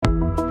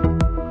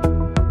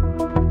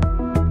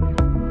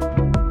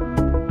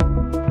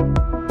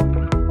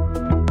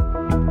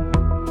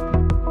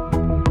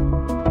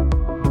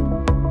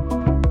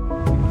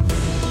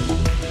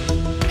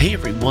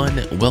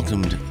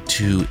welcome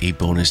to a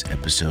bonus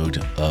episode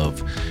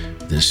of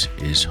This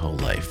is Whole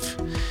Life.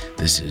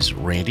 This is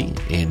Randy,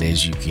 and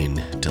as you can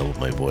tell with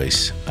my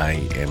voice, I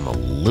am a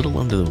little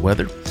under the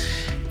weather.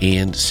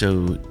 And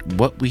so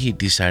what we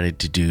decided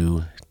to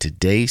do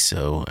today,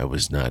 so I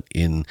was not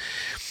in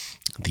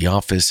the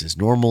office as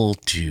normal,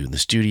 to the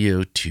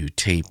studio to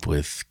tape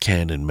with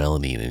Ken and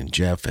Melanie and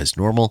Jeff as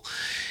normal.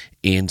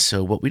 And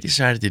so what we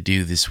decided to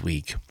do this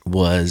week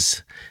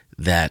was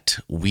that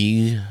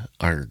we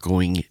are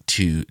going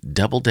to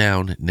double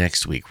down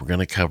next week. We're going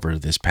to cover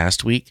this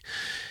past week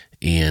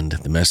and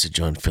the message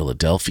on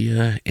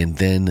Philadelphia, and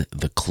then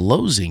the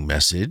closing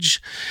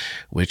message,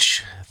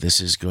 which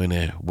this is going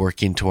to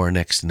work into our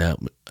next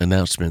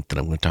announcement that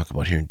I'm going to talk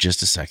about here in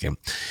just a second.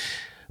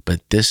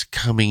 But this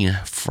coming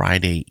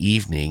Friday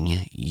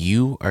evening,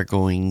 you are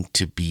going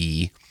to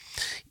be,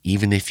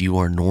 even if you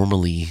are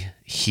normally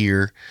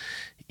here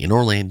in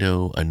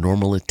Orlando, a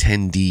normal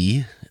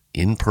attendee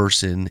in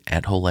person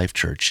at Whole Life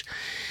Church,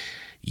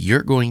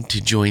 you're going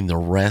to join the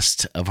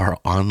rest of our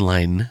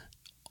online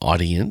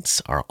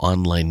audience, our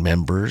online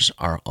members,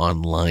 our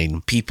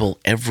online people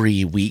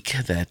every week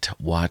that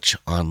watch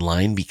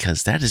online,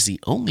 because that is the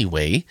only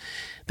way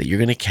that you're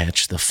going to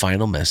catch the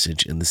final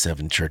message in the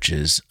 7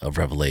 churches of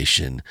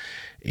Revelation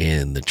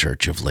in the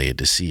Church of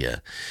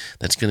Laodicea.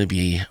 That's going to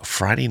be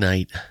Friday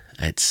night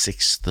at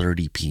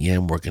 6:30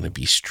 p.m. We're going to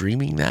be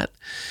streaming that.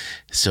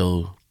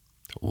 So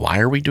why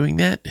are we doing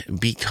that?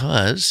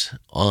 Because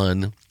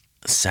on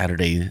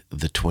Saturday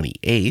the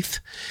 28th,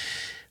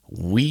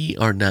 we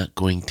are not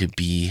going to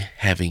be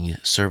having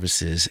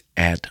services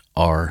at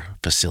our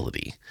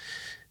facility.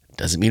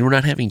 Doesn't mean we're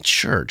not having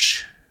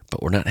church,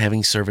 but we're not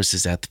having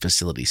services at the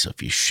facility. So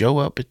if you show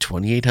up at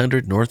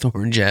 2800 North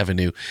Orange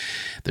Avenue,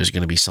 there's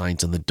going to be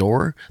signs on the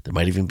door. There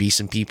might even be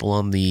some people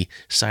on the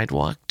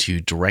sidewalk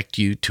to direct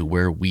you to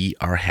where we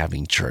are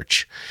having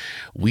church.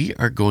 We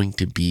are going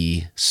to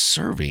be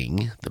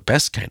serving the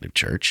best kind of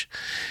church.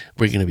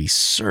 We're going to be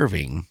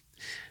serving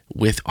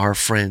with our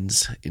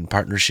friends in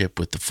partnership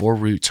with the Four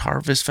Roots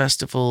Harvest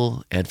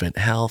Festival, Advent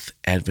Health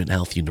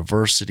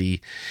University,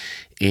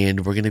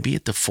 and we're going to be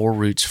at the Four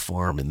Roots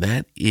Farm, and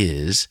that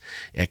is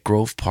at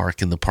Grove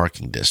Park in the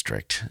parking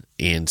district.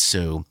 And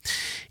so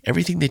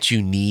everything that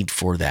you need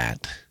for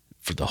that,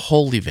 for the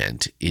whole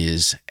event,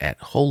 is at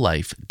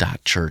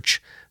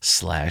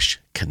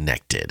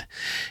wholelife.church/connected.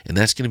 And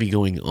that's going to be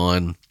going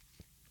on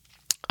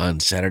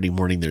Saturday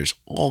morning. There's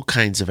all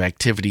kinds of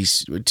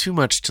activities, too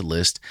much to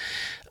list,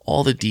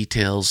 all the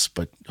details,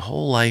 but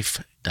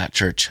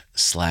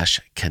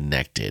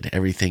wholelife.church/connected.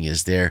 Everything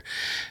is there.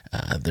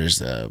 There's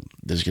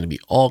going to be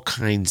all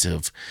kinds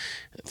of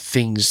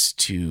things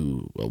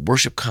to a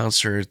worship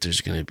concert.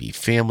 There's going to be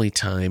family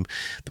time.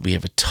 We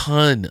have a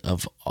ton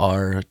of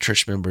our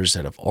church members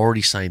that have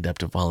already signed up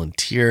to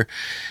volunteer,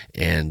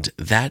 and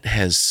that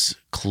has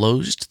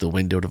closed the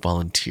window to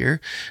volunteer.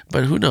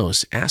 But who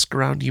knows? Ask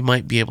around. You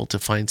might be able to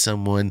find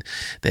someone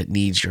that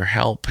needs your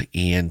help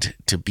and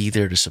to be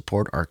there to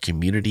support our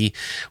community.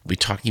 We'll be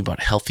talking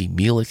about healthy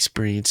meal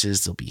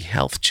experiences. There'll be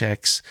health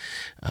checks,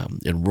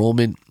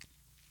 enrollment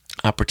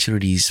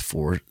opportunities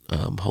for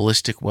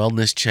holistic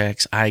wellness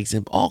checks, eye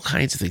exam, all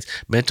kinds of things,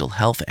 mental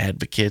health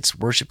advocates,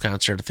 worship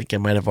concert. I think I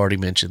might have already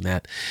mentioned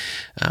that.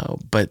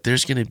 But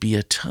there's going to be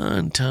a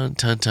ton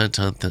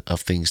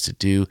of things to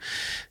do.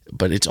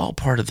 But it's all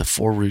part of the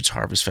Four Roots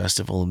Harvest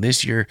Festival. And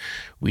this year,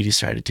 we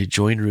decided to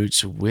join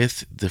Roots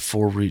with the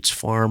Four Roots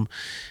Farm.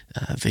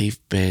 They've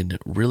been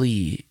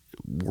really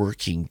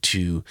working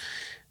to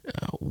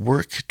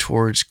work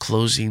towards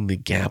closing the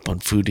gap on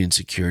food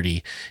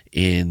insecurity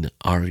in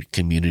our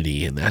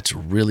community. And that's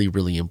really,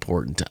 really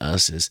important to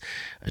us as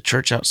a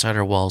church outside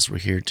our walls. We're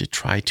here to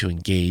try to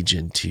engage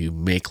and to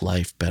make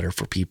life better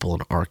for people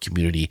in our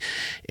community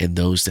and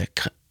those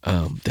that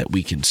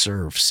we can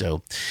serve.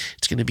 So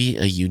it's going to be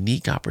a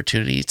unique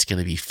opportunity. It's going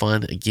to be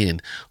fun.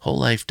 Again,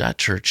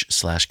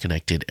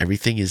 wholelife.church/connected.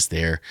 Everything is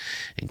there,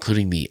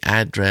 including the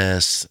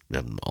address,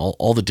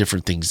 all the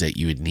different things that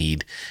you would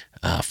need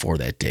for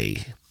that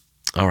day.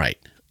 All right.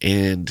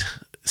 And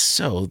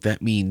so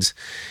that means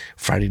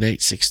Friday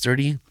night,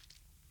 6:30.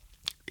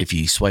 If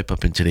you swipe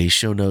up in today's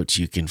show notes,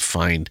 you can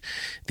find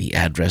the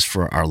address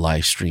for our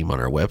live stream on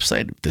our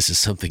website. If this is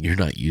something you're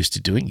not used to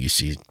doing, you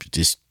see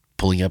just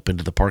pulling up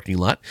into the parking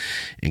lot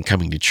and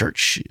coming to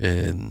church,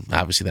 and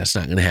obviously that's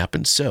not going to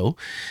happen. So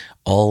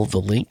all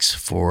the links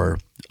for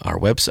our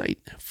website,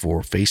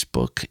 for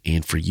Facebook,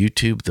 and for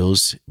YouTube,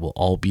 those will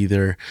all be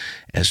there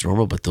as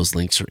normal, but those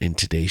links are in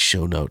today's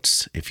show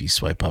notes. If you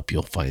swipe up,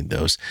 you'll find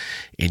those,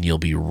 and you'll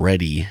be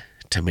ready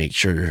to make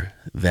sure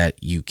that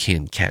you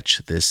can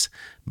catch this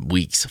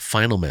week's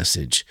final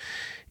message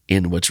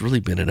in what's really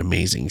been an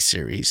amazing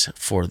series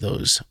for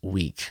those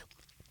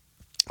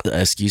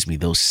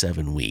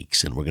 7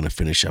 weeks, and we're going to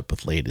finish up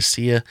with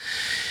Laodicea.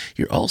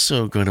 You're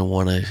also going to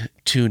want to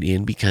tune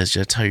in because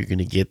that's how you're going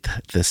to get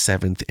the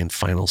 7th and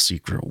final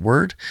secret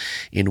word,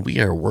 and we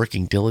are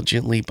working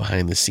diligently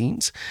behind the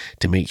scenes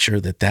to make sure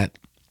that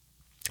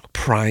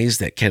prize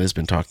that Ken has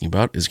been talking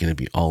about is going to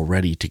be all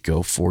ready to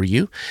go for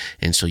you.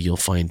 And so you'll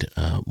find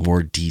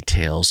more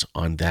details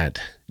on that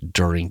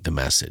during the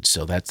message.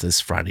 So that's this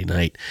Friday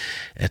night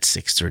at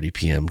 6:30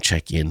 p.m.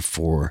 Check in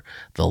for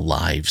the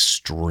live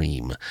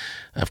stream.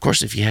 Of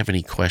course, if you have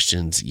any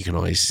questions, you can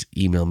always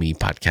email me,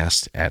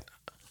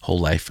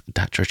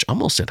 podcast@wholelife.church.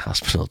 Almost at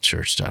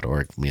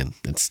hospitalchurch.org. Man,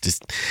 it's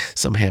just,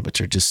 some habits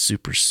are just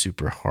super,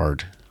 super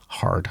hard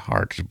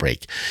to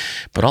break.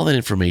 But all that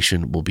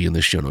information will be in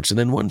the show notes. And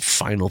then one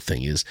final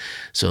thing is,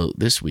 so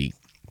this week,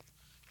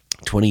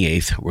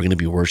 28th, we're going to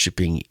be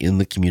worshiping in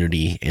the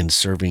community and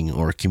serving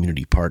our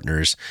community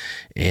partners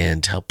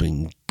and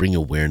helping bring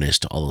awareness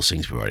to all those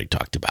things we already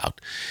talked about.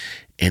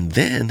 And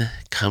then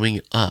coming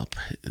up,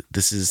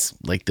 this is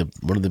like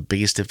one of the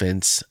biggest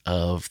events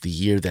of the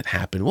year that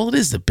happened. Well, it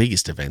is the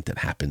biggest event that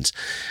happens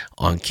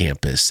on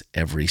campus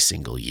every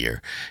single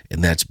year,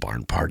 and that's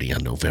Barn Party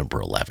on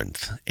November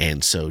 11th.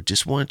 And so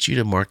just want you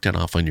to mark that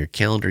off on your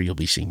calendar. You'll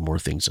be seeing more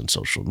things on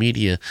social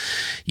media.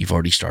 You've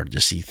already started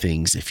to see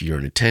things. If you're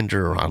an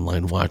attender or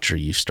online watcher,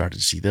 you've started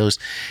to see those.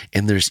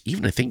 And there's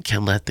even, I think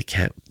Ken let the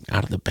cat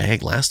out of the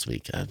bag last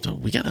week.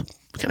 We got a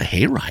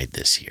hayride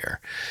this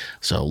year.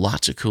 So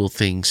lots of cool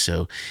things.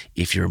 So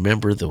if you're a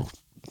member of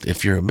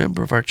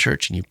our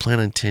church and you plan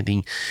on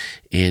attending,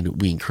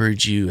 and we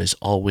encourage you as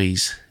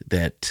always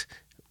that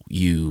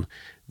you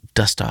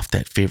dust off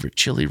that favorite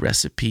chili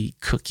recipe,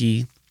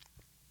 cookie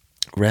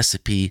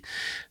recipe,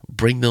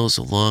 bring those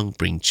along,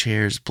 bring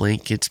chairs,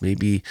 blankets,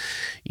 maybe,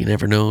 you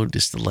never know,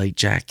 just a light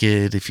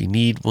jacket if you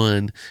need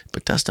one,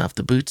 but dust off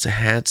the boots, the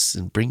hats,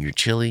 and bring your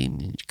chili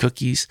and your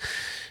cookies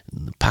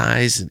and the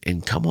pies,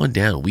 and come on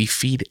down. We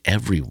feed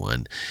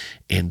everyone,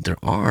 and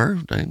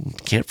I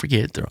can't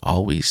forget, there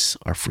always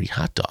are free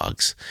hot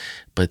dogs,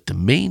 but the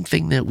main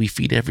thing that we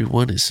feed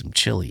everyone is some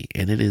chili,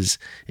 and it is,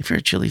 if you're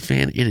a chili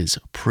fan, it is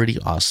pretty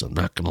awesome,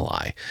 not gonna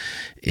lie.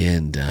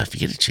 And if you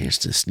get a chance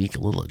to sneak a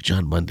little of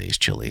John Monday's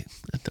chili,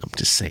 I'm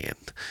just saying.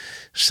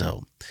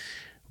 So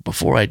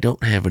before I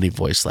don't have any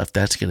voice left,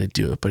 that's going to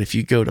do it. But if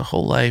you go to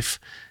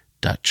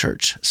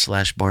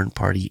wholelife.church/barn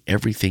party,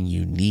 everything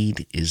you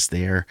need is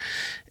there,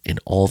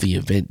 and all the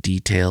event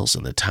details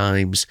and the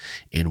times.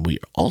 And we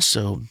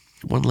also,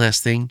 one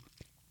last thing,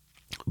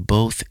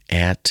 both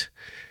at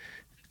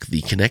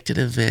the Connected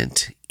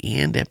event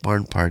and at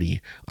Barn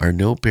Party, are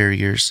No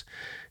Barriers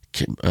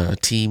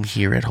team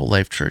here at Whole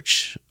Life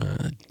Church,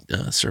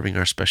 serving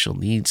our special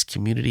needs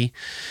community,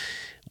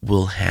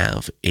 will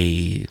have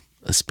a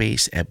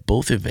space at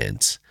both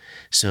events.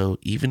 So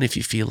even if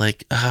you feel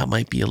like, it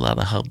might be a lot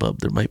of hubbub,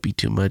 there might be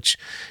too much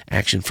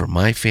action for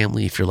my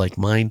family, if you're like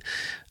mine,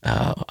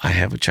 I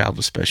have a child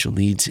with special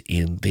needs,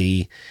 and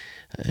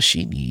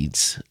she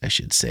needs, I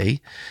should say,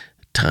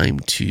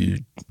 time to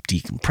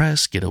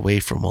decompress, get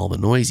away from all the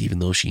noise, even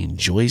though she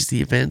enjoys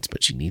the events,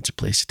 but she needs a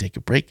place to take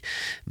a break.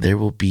 There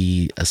will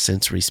be a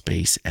sensory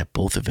space at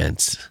both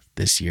events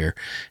this year.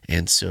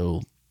 And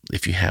so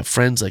if you have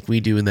friends like we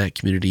do in that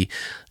community,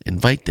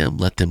 invite them,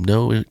 let them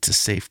know it's a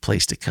safe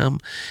place to come.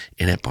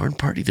 And at Barn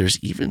Party, there's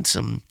even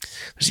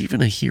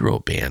a hero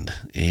band,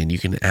 and you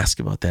can ask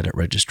about that at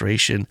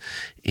registration.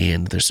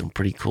 And there's some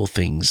pretty cool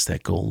things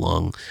that go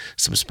along,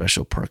 some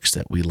special perks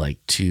that we like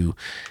to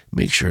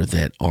make sure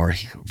that our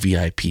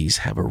VIPs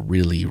have a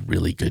really,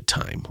 really good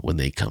time when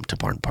they come to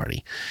Barn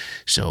Party.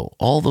 So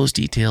all those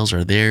details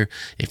are there.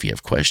 If you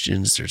have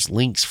questions, there's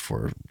links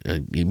for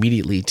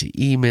immediately to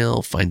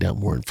email, find out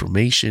more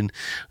information,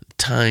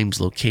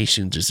 times,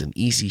 locations. There's an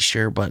easy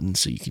share button,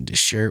 so you can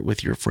just share it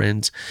with your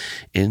friends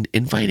and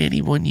invite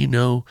anyone you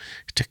know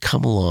to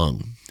come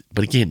along.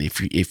 But again,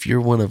 if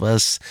you're one of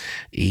us,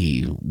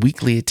 a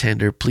weekly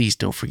attender, please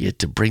don't forget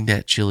to bring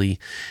that chili,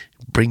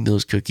 bring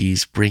those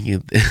cookies, bring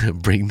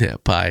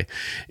that pie,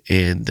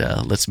 and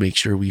let's make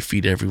sure we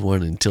feed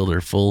everyone until they're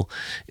full,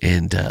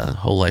 and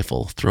Whole Life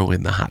will throw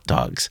in the hot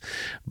dogs.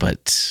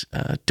 But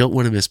don't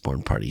want to miss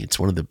Barn Party. It's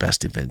one of the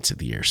best events of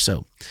the year.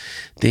 So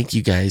thank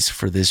you guys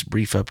for this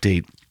brief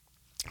update.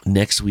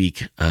 Next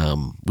week,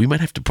 we might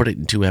have to put it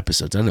in 2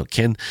 episodes. I don't know.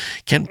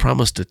 Ken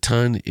promised a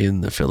ton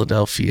in the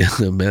Philadelphia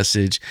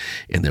message,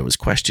 and there was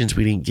questions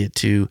we didn't get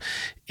to,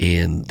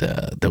 and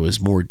there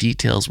was more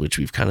details, which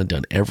we've kind of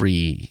done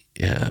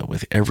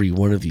with every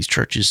one of these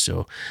churches.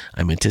 So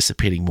I'm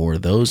anticipating more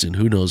of those, and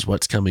who knows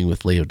what's coming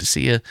with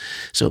Laodicea.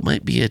 So it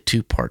might be a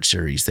 2-part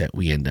series that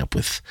we end up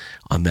with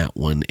on that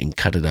one, and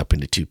cut it up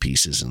into 2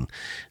 pieces and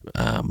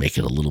make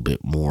it a little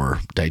bit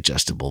more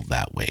digestible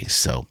that way.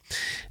 So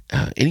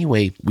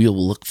anyway, we'll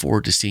look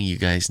forward to seeing you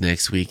guys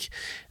next week.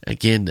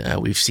 Again,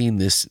 we've seen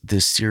this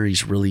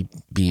series really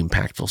be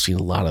impactful. Seen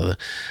a lot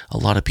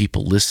of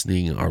people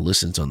listening. Our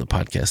listens on the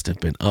podcast have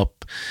been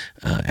up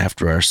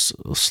after our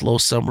slow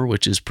summer,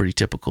 which is pretty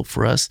pretty typical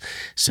for us.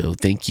 So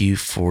thank you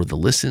for the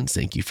listens.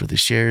 Thank you for the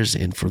shares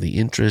and for the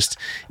interest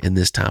in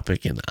this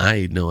topic. And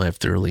I know I've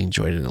thoroughly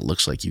enjoyed it, and it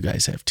looks like you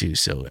guys have too.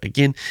 So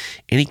again,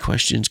 any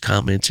questions,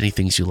 comments, any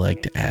things you'd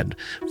like to add,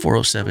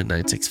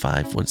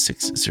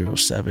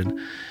 407-965-1607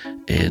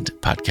 and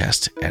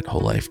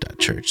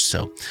podcast@wholelife.church.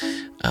 So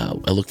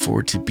I look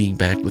forward to being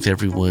back with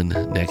everyone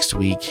next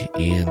week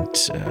and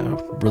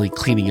really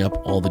cleaning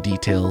up all the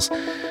details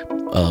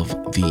of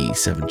the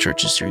 7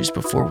 Churches series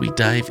before we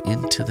dive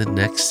into the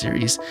next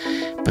series.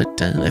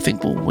 But I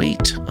think we'll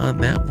wait on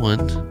that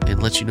one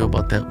and let you know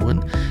about that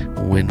one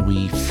when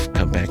we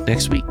come back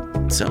next week.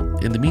 So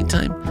in the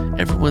meantime,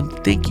 everyone,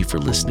 thank you for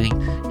listening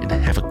and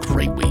have a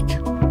great week.